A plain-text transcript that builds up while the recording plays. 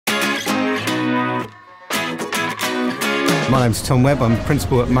My name's Tom Webb, I'm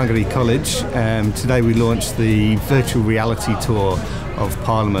principal at Mangere College. Today we launched the virtual reality tour of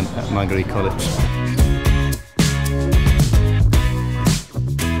Parliament at Mangere College.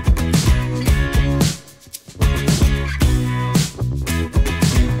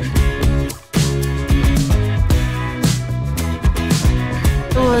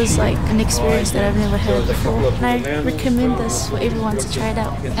 It was like an experience that I've never had before, and I recommend this for everyone to try it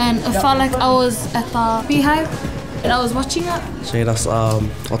out. And it felt like I was at the Beehive and I was watching it. Showed us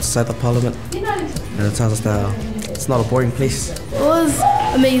outside the Parliament, and it tells us that it's not a boring place. It was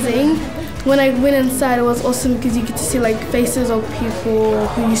amazing. When I went inside, it was awesome because you get to see like faces of people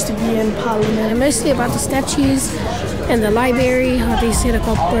who used to be in Parliament. And mostly about the statues and the library, how they said it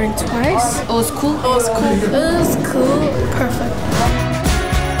got burned twice. It was cool. It was cool. It was cool. Perfect.